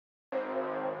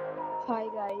Hi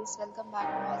guys, welcome back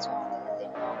to my channel.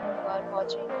 And now you are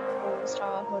watching a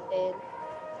 4-star hotel.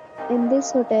 In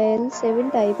this hotel, 7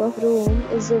 type of room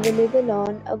is available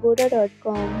on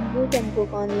agoda.com. You can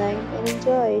book online and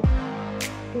enjoy it.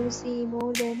 To see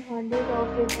more than 100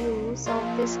 of reviews of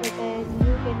this hotel,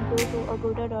 you can go to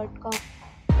agoda.com.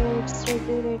 Its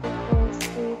review rating is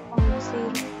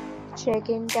 8.0.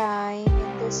 Check-in time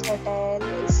in this hotel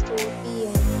is 2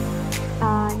 p.m.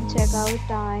 and checkout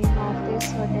time of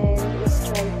this hotel is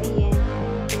 12 p.m.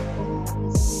 People have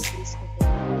visited this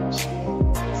hotel and shared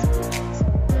experience with their friends.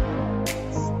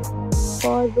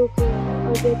 For booking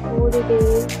or get more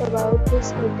details about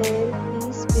this hotel,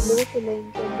 please below the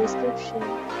link in description.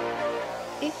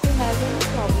 If you have any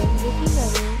problem booking a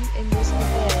room in this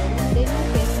hotel, then you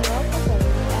can drop a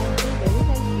comment and we will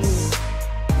help you.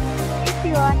 If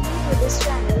you are new to this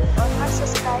channel or not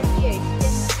subscribed yet,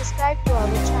 then subscribe to our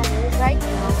channel right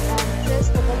now and press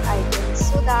the bell icon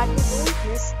so that you don't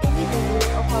miss any video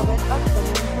of our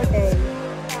upcoming hotel.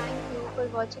 Thank you for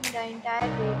watching the entire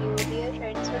video. Dear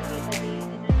friends, will meet again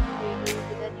in a new video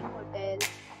with a new hotel.